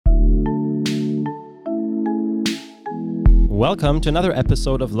Welcome to another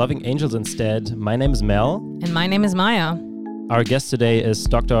episode of Loving Angels Instead. My name is Mel. And my name is Maya. Our guest today is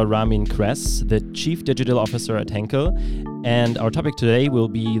Dr. Ramin Kress, the Chief Digital Officer at Henkel. And our topic today will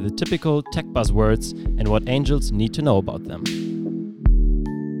be the typical tech buzzwords and what angels need to know about them.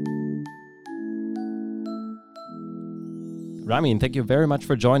 Ramin, thank you very much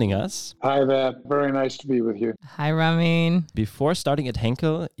for joining us. Hi there. Very nice to be with you. Hi, Ramin. Before starting at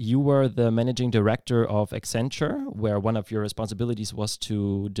Henkel, you were the managing director of Accenture, where one of your responsibilities was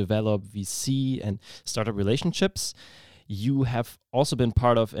to develop VC and startup relationships. You have also been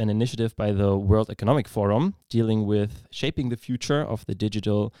part of an initiative by the World Economic Forum dealing with shaping the future of the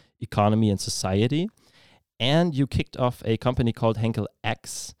digital economy and society. And you kicked off a company called Henkel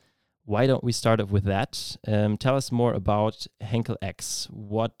X. Why don't we start off with that? Tell us more about Henkel X.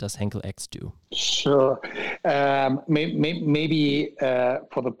 What does Henkel X do? Sure. Maybe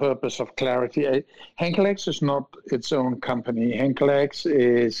for the purpose of clarity, Henkel X is not its own company. Henkel X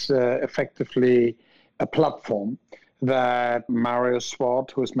is effectively a platform that Mario Swart,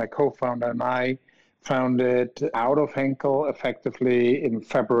 who is my co-founder, and I founded out of Henkel effectively in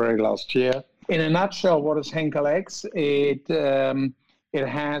February last year. In a nutshell, what is Henkel X? It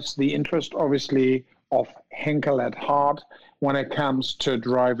has the interest, obviously, of Henkel at heart when it comes to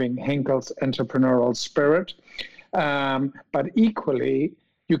driving Henkel's entrepreneurial spirit. But equally,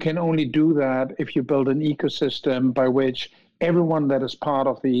 you can only do that if you build an ecosystem by which everyone that is part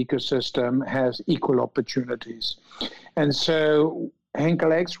of the ecosystem has equal opportunities. And so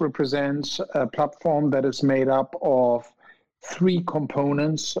Henkel X represents a platform that is made up of three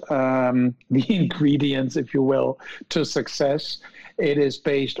components, the ingredients, if you will, to success. It is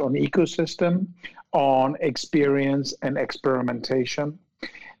based on ecosystem, on experience and experimentation.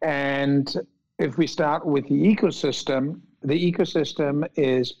 And if we start with the ecosystem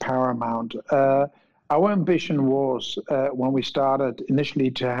is paramount. Our ambition was, when we started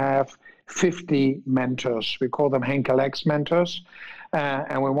initially, to have 50 mentors. We call them Henkel X mentors.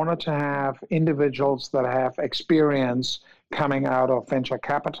 And we wanted to have individuals that have experience coming out of venture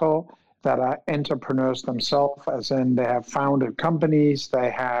capital, that are entrepreneurs themselves, as in they have founded companies, they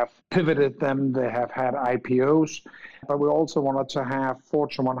have pivoted them, they have had IPOs. But we also wanted to have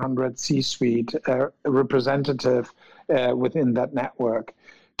Fortune 100 C-suite representative within that network.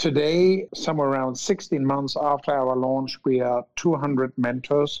 Today, somewhere around 16 months after our launch, we are 200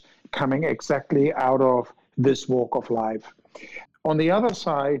 mentors coming exactly out of this walk of life. On the other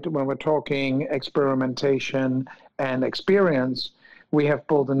side, when we're talking experimentation and experience, we have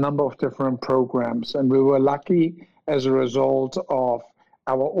built a number of different programs, and we were lucky as a result of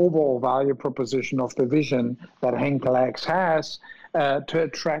our overall value proposition of the vision that Henkel X has to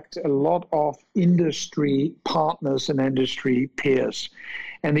attract a lot of industry partners and industry peers.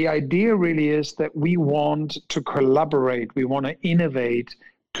 And the idea really is that we want to collaborate, we want to innovate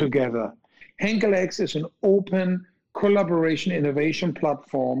together. Henkel X is an open collaboration innovation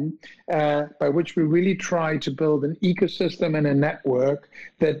platform by which we really try to build an ecosystem and a network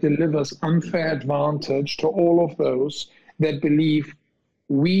that delivers unfair advantage to all of those that believe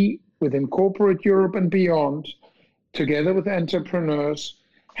we, within corporate Europe and beyond, together with entrepreneurs,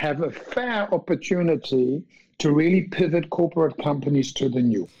 have a fair opportunity to really pivot corporate companies to the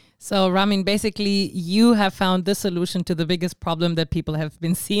new. So, Ramin, basically, you have found the solution to the biggest problem that people have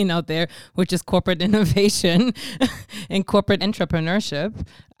been seeing out there, which is corporate innovation and corporate entrepreneurship.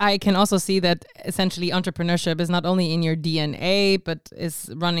 I can also see that essentially entrepreneurship is not only in your DNA, but is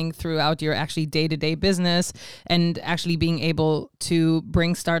running throughout your actually day-to-day business and actually being able to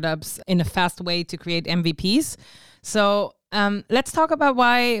bring startups in a fast way to create MVPs. So let's talk about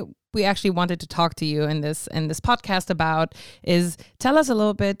why we actually wanted to talk to you in this podcast about is tell us a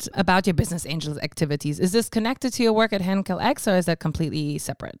little bit about your business angels activities. Is this connected to your work at Henkel X, or is that completely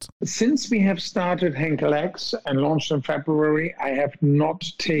separate? Since we have started Henkel X and launched in February, I have not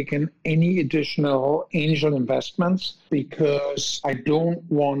taken any additional angel investments because I don't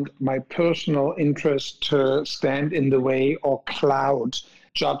want my personal interest to stand in the way or cloud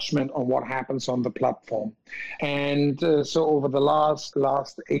judgment on what happens on the platform. And so over the last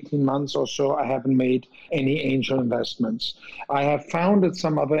 18 months or so, I haven't made any angel investments. I have founded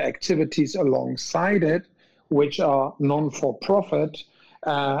some other activities alongside it, which are non-for-profit,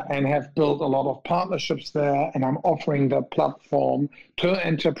 and have built a lot of partnerships there. And I'm offering the platform to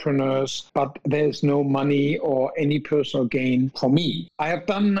entrepreneurs, but there's no money or any personal gain for me. I have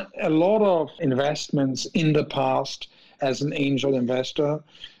done a lot of investments in the past as an angel investor.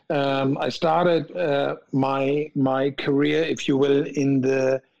 I started my career, if you will, in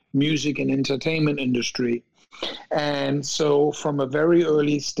the music and entertainment industry. And so from a very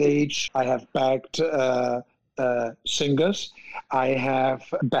early stage, I have backed singers. I have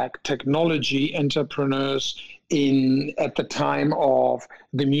backed technology entrepreneurs at the time of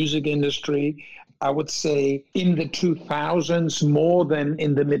the music industry. I would say in the 2000s more than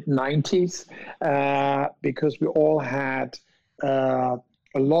in the mid-90s, because we all had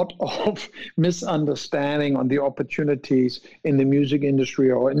a lot of misunderstanding on the opportunities in the music industry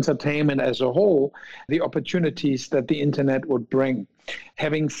or entertainment as a whole, the opportunities that the internet would bring.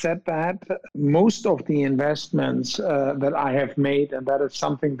 Having said that, most of the investments that I have made, and that is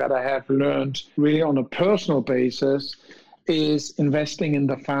something that I have learned really on a personal basis, is investing in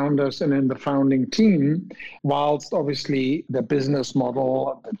the founders and in the founding team, whilst obviously the business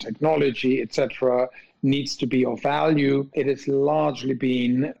model, the technology, etc., needs to be of value. It has largely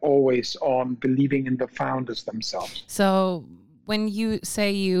been always on believing in the founders themselves. So when you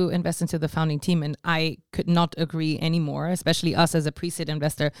say you invest into the founding team, and I could not agree anymore, especially us as a pre-seed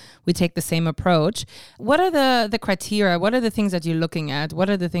investor, we take the same approach. What are the criteria? What are the things that you're looking at? What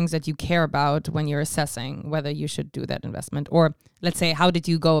are the things that you care about when you're assessing whether you should do that investment? Or let's say, how did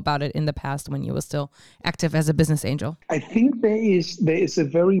you go about it in the past when you were still active as a business angel? I think there is a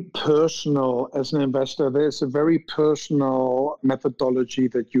very personal, as an investor, there's a very personal methodology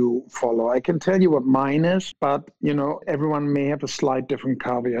that you follow. I can tell you what mine is, but everyone may have a slight different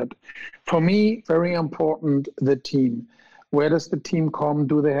caveat. For me, very important, the team. Where does the team come?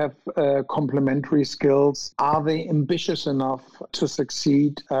 Do they have complementary skills? Are they ambitious enough to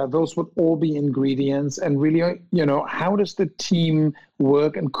succeed? Those would all be ingredients. And really, how does the team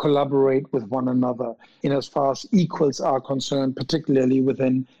work and collaborate with one another in as far as equals are concerned, particularly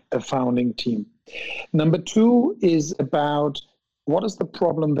within a founding team? Number two is about what is the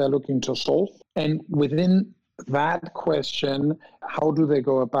problem they're looking to solve? And within that question, how do they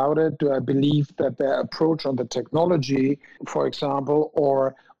go about it? Do I believe that their approach on the technology, for example,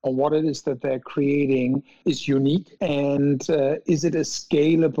 or what it is that they're creating is unique? And is it a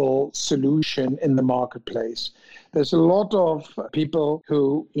scalable solution in the marketplace? There's a lot of people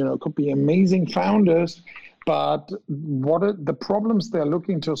who, could be amazing founders, but what are the problems they're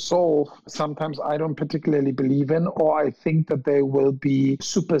looking to solve, sometimes I don't particularly believe in, or I think that they will be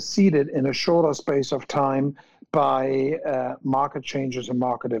superseded in a shorter space of time by market changes and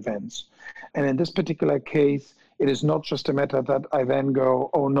market events. And in this particular case, it is not just a matter that I then go,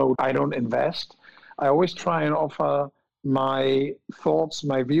 oh no, I don't invest. I always try and offer my thoughts,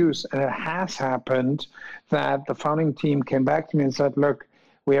 my views, and it has happened that the founding team came back to me and said, look,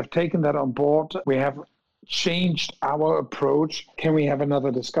 we have taken that on board. We have changed our approach. Can we have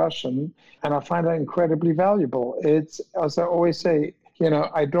another discussion? And I find that incredibly valuable. It's, as I always say,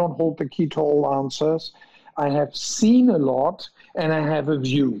 I don't hold the key to all answers. I have seen a lot and I have a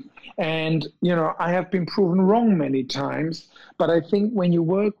view. And, I have been proven wrong many times. But I think when you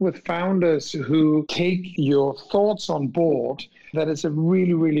work with founders who take your thoughts on board, that is a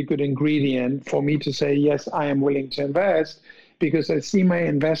really, really good ingredient for me to say, yes, I am willing to invest, because I see my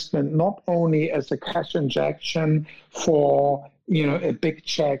investment not only as a cash injection for, a big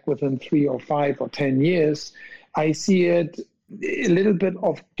check within 3 or 5 or 10 years. I see it a little bit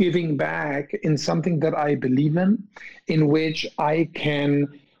of giving back in something that I believe in which I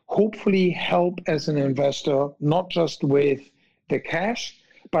can hopefully help as an investor, not just with the cash,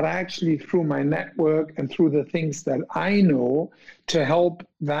 but actually through my network and through the things that I know to help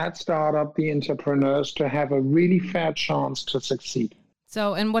that startup, the entrepreneurs, to have a really fair chance to succeed.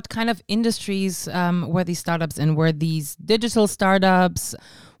 So, and what kind of industries were these startups in? Were these digital startups?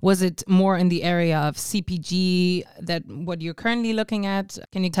 Was it more in the area of CPG, that what you're currently looking at?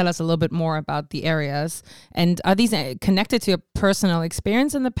 Can you tell us a little bit more about the areas? And are these connected to your personal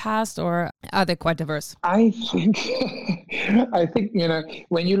experience in the past, or are they quite diverse? I think,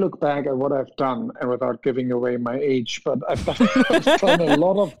 when you look back at what I've done, and without giving away my age, but I've done a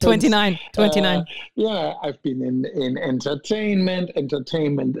lot of things. 29. I've been in entertainment.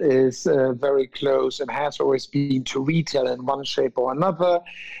 Entertainment is very close and has always been to retail in one shape or another.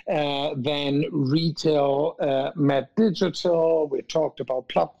 Then retail met digital. We talked about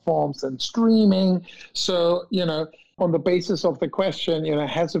platforms and streaming. So, on the basis of the question,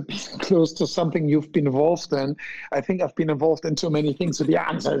 has it been close to something you've been involved in? I think I've been involved in too many things, so the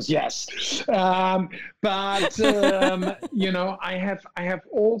answer is yes. I have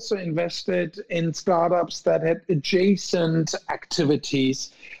also invested in startups that had adjacent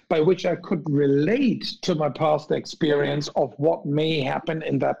activities by which I could relate to my past experience of what may happen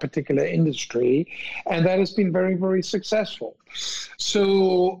in that particular industry. And that has been very, very successful.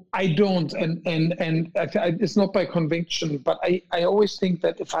 So I don't, and it's not by conviction, but I always think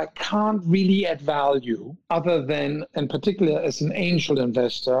that if I can't really add value other than, in particular as an angel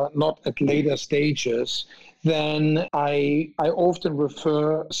investor, not at later stages, then I often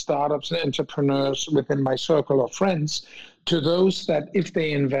refer startups and entrepreneurs within my circle of friends to those that if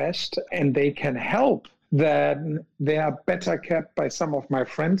they invest and they can help, then they are better kept by some of my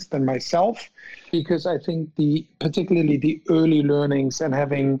friends than myself, because I think particularly the early learnings and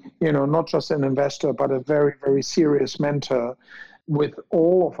having, not just an investor, but a very, very serious mentor, with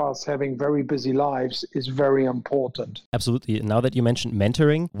all of us having very busy lives, is very important. Absolutely. Now that you mentioned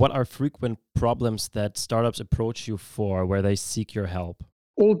mentoring, what are frequent problems that startups approach you for where they seek your help?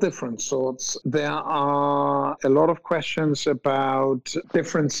 All different sorts. There are a lot of questions about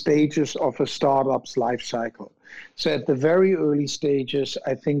different stages of a startup's life cycle. So at the very early stages,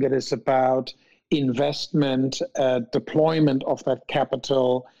 I think it is about investment, deployment of that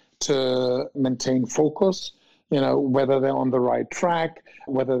capital to maintain focus, whether they're on the right track,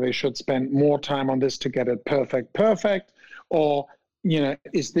 whether they should spend more time on this to get it perfect, or,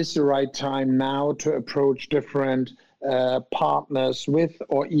 is this the right time now to approach different partners with,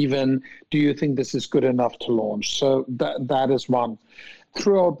 or even do you think this is good enough to launch? So that is one.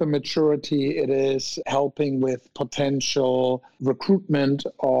 Throughout the maturity, it is helping with potential recruitment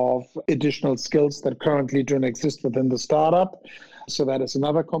of additional skills that currently don't exist within the startup. So that is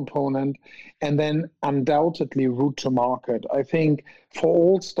another component. And then undoubtedly route to market. I think for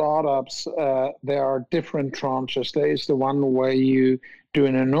all startups, there are different tranches. There is the one where you do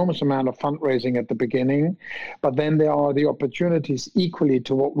an enormous amount of fundraising at the beginning, but then there are the opportunities equally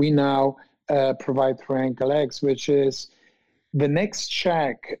to what we now provide through Henkel X, which is the next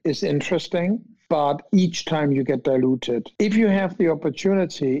check is interesting, but each time you get diluted. If you have the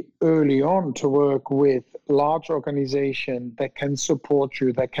opportunity early on to work with large organization that can support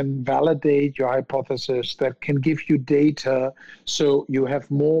you, that can validate your hypothesis, that can give you data so you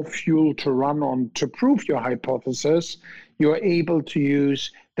have more fuel to run on to prove your hypothesis, you're able to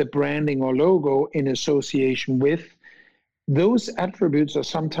use the branding or logo in association with. Those attributes are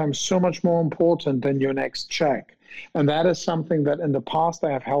sometimes so much more important than your next check. And that is something that in the past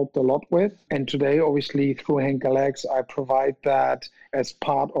I have helped a lot with. And today, obviously, through Henkel X, I provide that as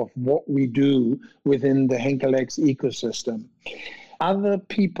part of what we do within the Henkel X ecosystem. Other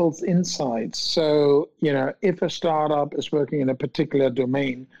people's insights. So, if a startup is working in a particular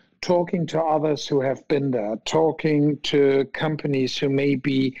domain, talking to others who have been there, talking to companies who may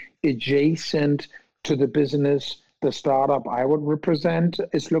be adjacent to the business the startup I would represent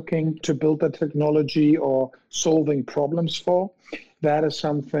is looking to build a technology or solving problems for. That is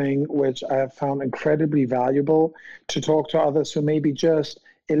something which I have found incredibly valuable, to talk to others who may be just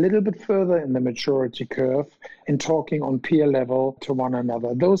a little bit further in the maturity curve and talking on peer level to one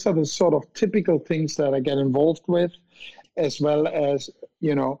another. Those are the sort of typical things that I get involved with, as well as,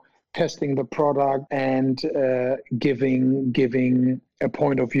 testing the product and giving a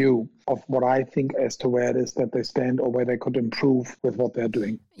point of view of what I think as to where it is that they stand or where they could improve with what they're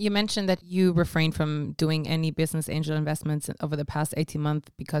doing. You mentioned that you refrained from doing any business angel investments over the past 18 months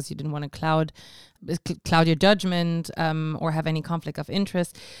because you didn't want to cloud your judgment or have any conflict of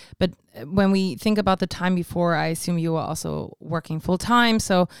interest. But when we think about the time before, I assume you were also working full time.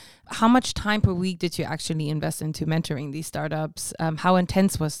 So how much time per week did you actually invest into mentoring these startups? How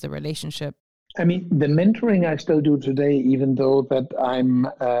intense was the relationship? I mean, the mentoring I still do today, even though that I'm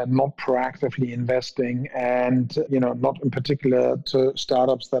not proactively investing and, not in particular to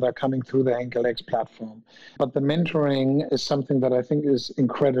startups that are coming through the Henkel X platform. But the mentoring is something that I think is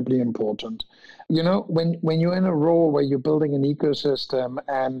incredibly important. When you're in a role where you're building an ecosystem,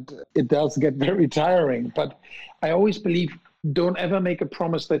 and it does get very tiring, but I always believe don't ever make a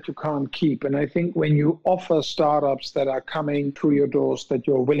promise that you can't keep. And I think when you offer startups that are coming through your doors that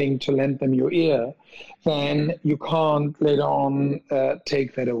you're willing to lend them your ear, then you can't later on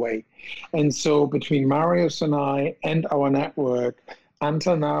take that away. And so between Marius and I and our network,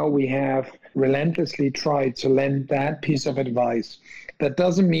 until now, we have relentlessly tried to lend that piece of advice. That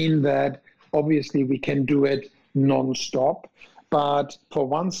doesn't mean that obviously we can do it nonstop. But for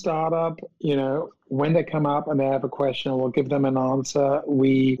one startup, when they come up and they have a question, we'll give them an answer.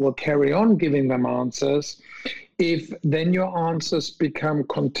 We will carry on giving them answers. If then your answers become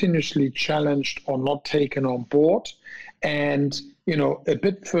continuously challenged or not taken on board, and, a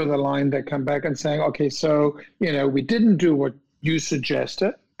bit further line, they come back and saying, okay, so, we didn't do what you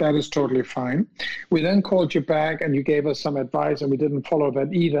suggested. That is totally fine. We then called you back and you gave us some advice and we didn't follow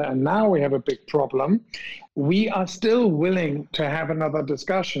that either. And now we have a big problem. We are still willing to have another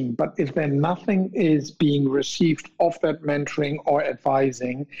discussion, but if then nothing is being received of that mentoring or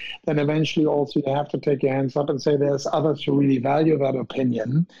advising, then eventually also you have to take your hands up and say there's others who really value that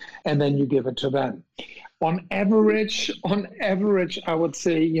opinion, and then you give it to them. On average, I would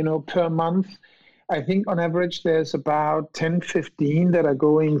say, per month, I think on average there's about 10, 15 that are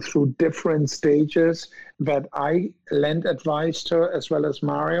going through different stages that I lend advice to, as well as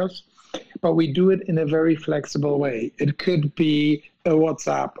Marius. But we do it in a very flexible way. It could be a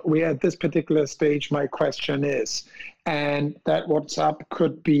WhatsApp. We're at this particular stage, my question is, and that WhatsApp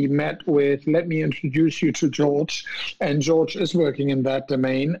could be met with, let me introduce you to George, and George is working in that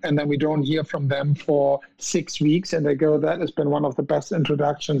domain, and then we don't hear from them for 6 weeks, and they go, that has been one of the best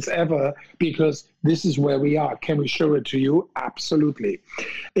introductions ever, because this is where we are. Can we show it to you? Absolutely.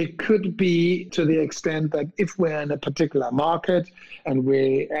 It could be to the extent that if we're in a particular market and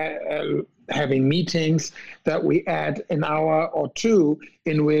we're having meetings, that we add an hour or two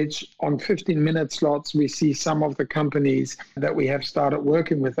in which on 15-minute slots we see some of the companies that we have started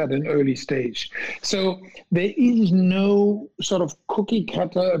working with at an early stage. So there is no sort of cookie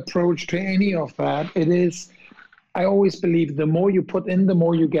cutter approach to any of that. It is, I always believe, the more you put in, the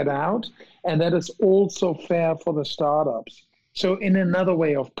more you get out. And that is also fair for the startups. So in another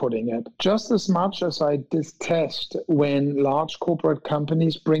way of putting it, just as much as I detest when large corporate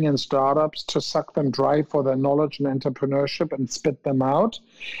companies bring in startups to suck them dry for their knowledge and entrepreneurship and spit them out,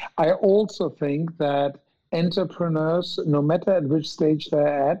 I also think that entrepreneurs, no matter at which stage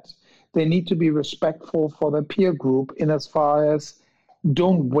they're at, they need to be respectful for their peer group in as far as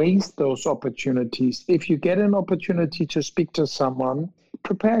don't waste those opportunities. If you get an opportunity to speak to someone,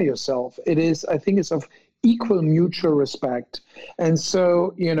 prepare yourself. It is, I think it's of equal mutual respect. And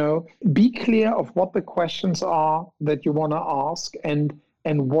so, be clear of what the questions are that you want to ask and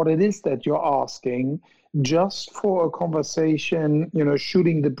what it is that you're asking, just for a conversation,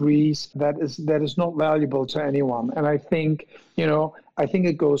 shooting the breeze that is not valuable to anyone. And I think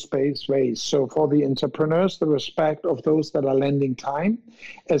it goes both ways. So for the entrepreneurs, the respect of those that are lending time,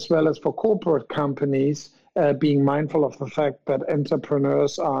 as well as for corporate companies, being mindful of the fact that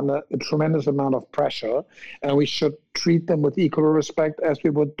entrepreneurs are under a tremendous amount of pressure, and we should treat them with equal respect as we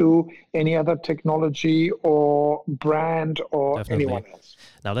would do any other technology or brand or Definitely. anyone else.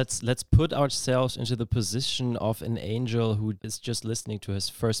 Now let's put ourselves into the position of an angel who is just listening to his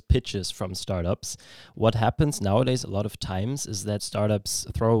first pitches from startups. What happens nowadays a lot of times is that startups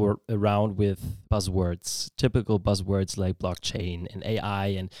throw around with buzzwords, typical buzzwords like blockchain and AI,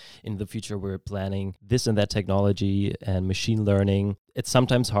 and in the future we're planning this and that technology and machine learning. It's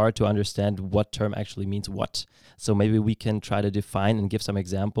sometimes hard to understand what term actually means what. So maybe we can try to define and give some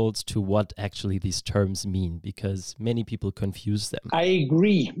examples to what actually these terms mean, because many people confuse them. I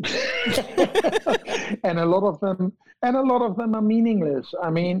agree. and a lot of them are meaningless. I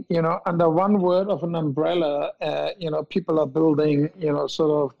mean, under one word of an umbrella, people are building,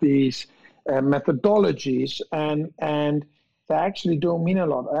 sort of these methodologies and they actually don't mean a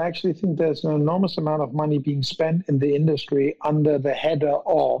lot. I actually think there's an enormous amount of money being spent in the industry under the header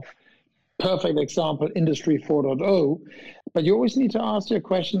of, perfect example, Industry 4.0. But you always need to ask your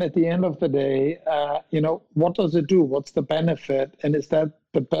question at the end of the day, what does it do? What's the benefit? And is that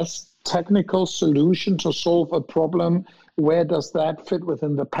the best technical solution to solve a problem? Where does that fit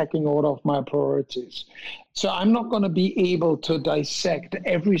within the pecking order of my priorities? So I'm not going to be able to dissect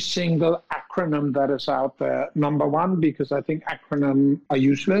every single acronym that is out there. Number one, because I think acronyms are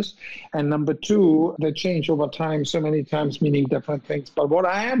useless. And number two, they change over time, so many times meaning different things. But what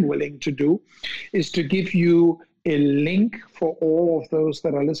I am willing to do is to give you a link for all of those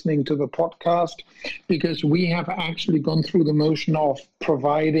that are listening to the podcast, because we have actually gone through the motion of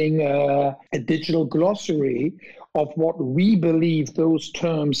providing a digital glossary of what we believe those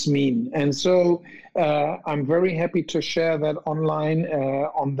terms mean. And so I'm very happy to share that online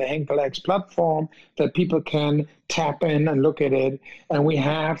on the Henkel X platform, that people can tap in and look at it. And we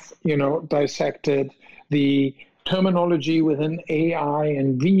have, dissected the terminology within AI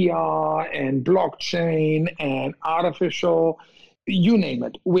and VR and blockchain and artificial, you name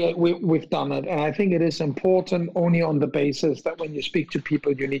it. We've done it. And I think it is important only on the basis that when you speak to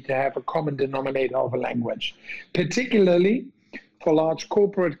people, you need to have a common denominator of a language, particularly for large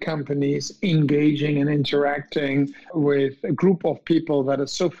corporate companies engaging and interacting with a group of people that are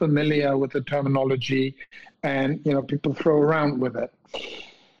so familiar with the terminology and, people throw around with it.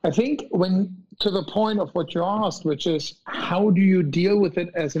 I think to the point of what you asked, which is how do you deal with it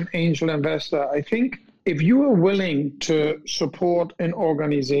as an angel investor? I think if you are willing to support an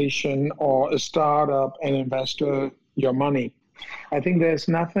organization or a startup and investor your money, I think there's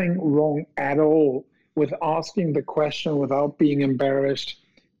nothing wrong at all with asking the question without being embarrassed.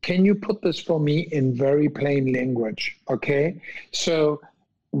 Can you put this for me in very plain language? Okay. So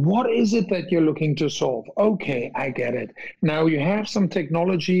what is it that you're looking to solve? Okay, I get it. Now you have some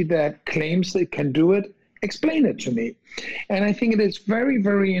technology that claims it can do it. explain it to me. And I think it is very,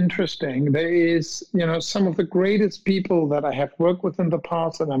 very interesting. There is, some of the greatest people that I have worked with in the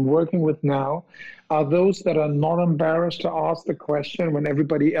past and I'm working with now are those that are not embarrassed to ask the question when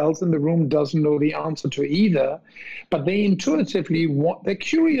everybody else in the room doesn't know the answer to either, but they intuitively they're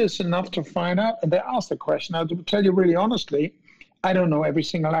curious enough to find out, and they ask the question. I'll tell you really honestly, I don't know every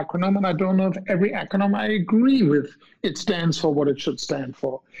single acronym, and I don't know if every acronym I agree with it stands for what it should stand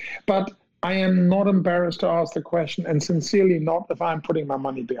for. But I am not embarrassed to ask the question, and sincerely not if I'm putting my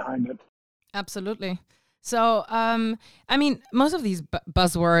money behind it. Absolutely. So, most of these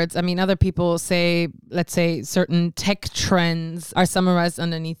buzzwords, other people say, let's say, certain tech trends are summarized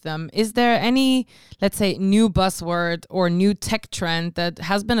underneath them. Is there any, let's say, new buzzword or new tech trend that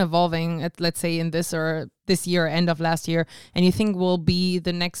has been evolving, let's say, in this year, end of last year, and you think will be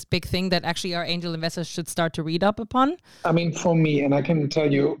the next big thing that actually our angel investors should start to read up upon? For me, and I can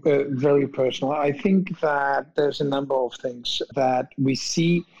tell you very personal, I think that there's a number of things that we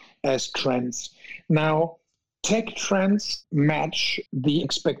see as trends. Now, tech trends match the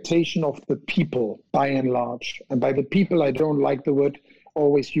expectation of the people by and large. And by the people, I don't like the word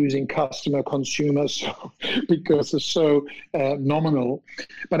always using customer, consumers, because it's so nominal.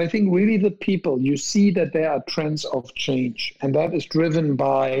 But I think really the people, you see that there are trends of change, and that is driven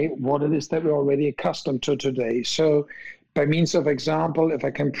by what it is that we're already accustomed to today. So by means of example, if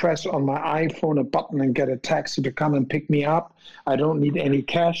I can press on my iPhone a button and get a taxi to come and pick me up, I don't need any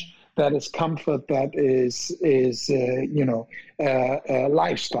cash. That is comfort. That is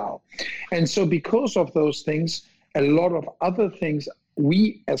lifestyle. And so because of those things, a lot of other things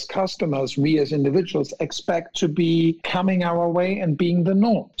we as customers, we as individuals expect to be coming our way and being the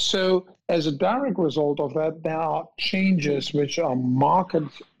norm. So as a direct result of that, there are changes which are market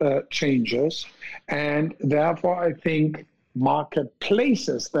changes. And therefore, I think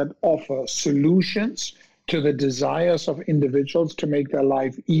marketplaces that offer solutions to the desires of individuals to make their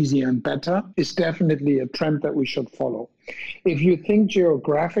life easier and better is definitely a trend that we should follow. If you think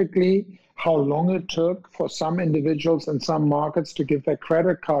geographically, how long it took for some individuals in some markets to give their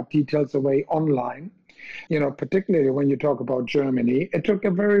credit card details away online, particularly when you talk about Germany, it took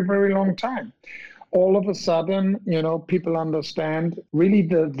a very, very long time. All of a sudden, people understand really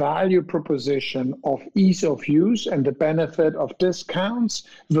the value proposition of ease of use and the benefit of discounts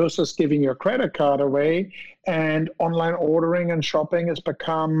versus giving your credit card away. And online ordering and shopping has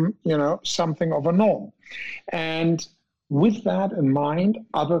become, something of a norm. And with that in mind,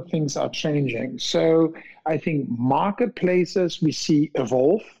 other things are changing. So I think marketplaces we see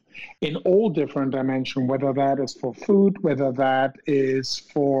evolve in all different dimensions, whether that is for food, whether that is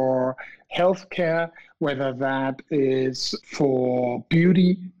for healthcare, whether that is for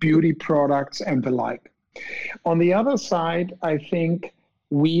beauty products and the like. On the other side, I think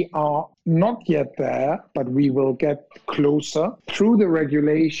we are not yet there, but we will get closer through the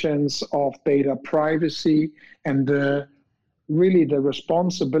regulations of data privacy and the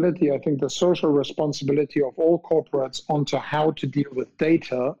responsibility, I think the social responsibility of all corporates onto how to deal with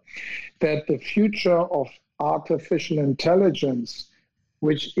data, that the future of artificial intelligence,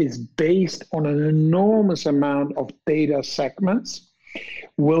 which is based on an enormous amount of data segments,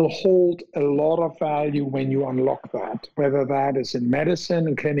 will hold a lot of value when you unlock that, whether that is in medicine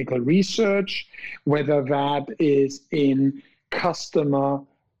and clinical research, whether that is in customer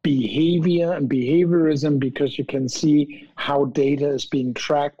behavior and behaviorism, because you can see how data is being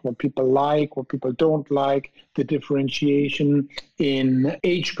tracked, what people like, what people don't like, the differentiation in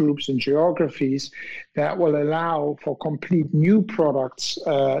age groups and geographies that will allow for complete new products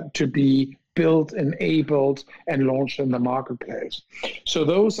to be built, enabled, and launched in the marketplace. So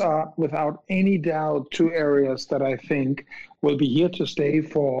those are, without any doubt, two areas that I think will be here to stay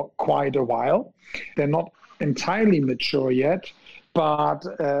for quite a while. They're not entirely mature yet, but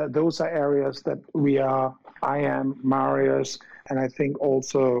those are areas that I am, Marius, and I think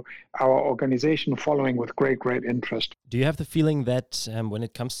also our organization following with great, great interest. Do you have the feeling that when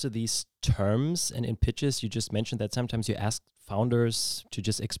it comes to these terms and in pitches, you just mentioned that sometimes you ask founders to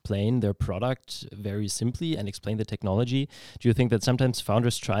just explain their product very simply and explain the technology? Do you think that sometimes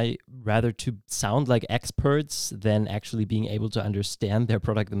founders try rather to sound like experts than actually being able to understand their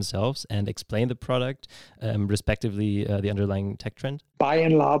product themselves and explain the product, respectively the underlying tech trend? By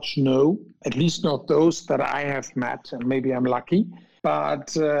and large, no, at least not those that I have met, and maybe I'm lucky.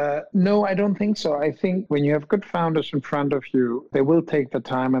 But no, I don't think so. I think when you have good founders in front of you, they will take the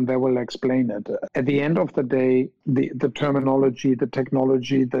time and they will explain it. At the end of the day, the terminology, the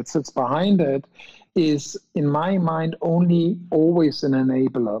technology that sits behind it is, in my mind, only always an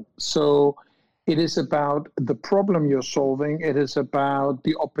enabler. So It is about the problem you're solving. It is about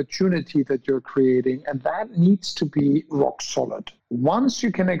the opportunity that you're creating. And that needs to be rock solid. Once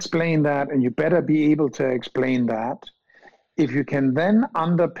you can explain that, and you better be able to explain that, if you can then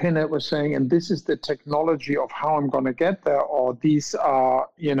underpin it with saying, and this is the technology of how I'm going to get there, or these are,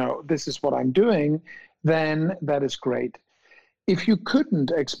 this is what I'm doing, then that is great. If you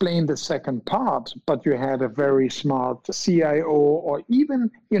couldn't explain the second part, but you had a very smart CIO, or even,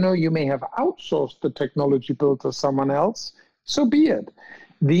 you may have outsourced the technology build to someone else, so be it.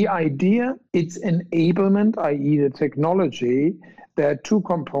 The idea, it's enablement, i.e. the technology. There are two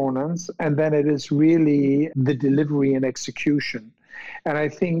components, and then it is really the delivery and execution. And I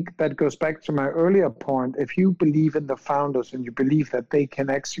think that goes back to my earlier point. If you believe in the founders and you believe that they can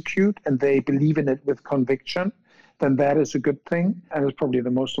execute and they believe in it with conviction, then that is a good thing, and it's probably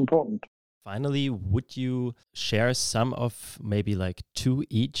the most important. Finally, would you share some of, maybe like two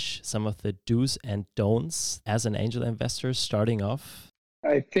each, some of the do's and don'ts as an angel investor starting off?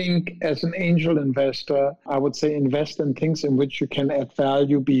 I think as an angel investor, I would say invest in things in which you can add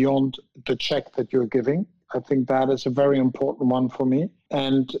value beyond the check that you're giving. I think that is a very important one for me.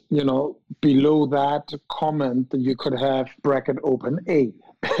 And, below that comment, that you could have bracket open A,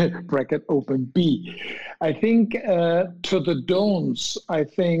 bracket open B. I think to the don'ts, I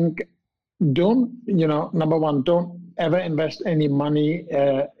think number one, don't ever invest any money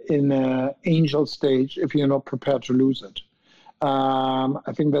in an angel stage if you're not prepared to lose it.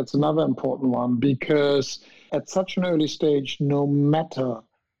 I think that's another important one, because at such an early stage, no matter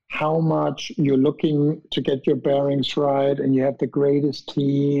how much you're looking to get your bearings right and you have the greatest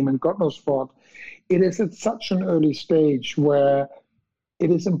team and God knows what, it is at such an early stage where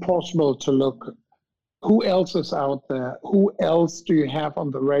it is impossible to look who else is out there, who else do you have on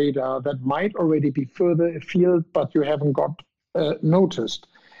the radar that might already be further afield, but you haven't got noticed.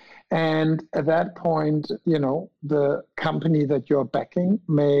 And at that point, the company that you're backing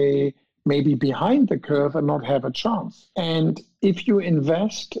may be behind the curve and not have a chance. And if you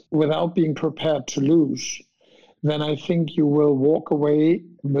invest without being prepared to lose, then I think you will walk away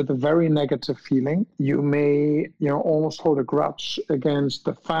with a very negative feeling. You may, almost hold a grudge against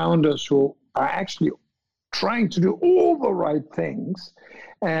the founders who are actually trying to do all the right things.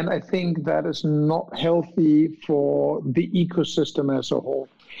 And I think that is not healthy for the ecosystem as a whole.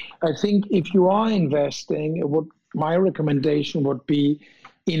 I think if you are investing, my recommendation would be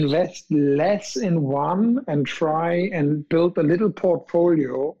invest less in one and try and build a little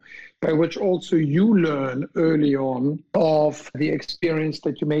portfolio by which also you learn early on of the experience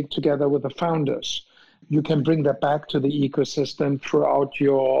that you make together with the founders. You can bring that back to the ecosystem throughout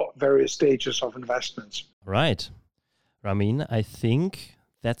your various stages of investments. Right. Ramin, I think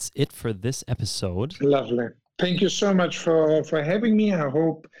that's it for this episode. Lovely. Thank you so much for having me. I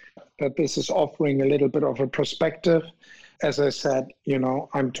hope that this is offering a little bit of a perspective. As I said,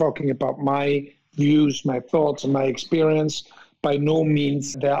 I'm talking about my views, my thoughts, and my experience. By no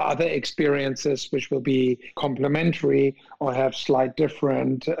means there are other experiences which will be complementary or have slight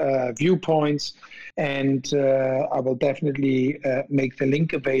different viewpoints. And I will definitely make the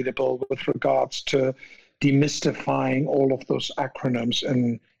link available with regards to demystifying all of those acronyms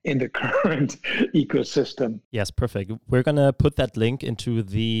in the current ecosystem. Yes, perfect. We're going to put that link into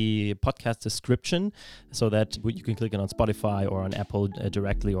the podcast description so that you can click it on Spotify or on Apple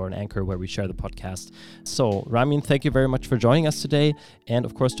directly, or on Anchor where we share the podcast. So, Ramin, thank you very much for joining us today. And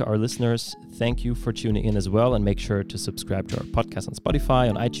of course, to our listeners, thank you for tuning in as well. And make sure to subscribe to our podcast on Spotify,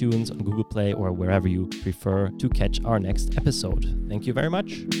 on iTunes, on Google Play, or wherever you prefer to catch our next episode. Thank you very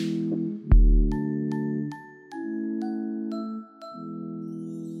much.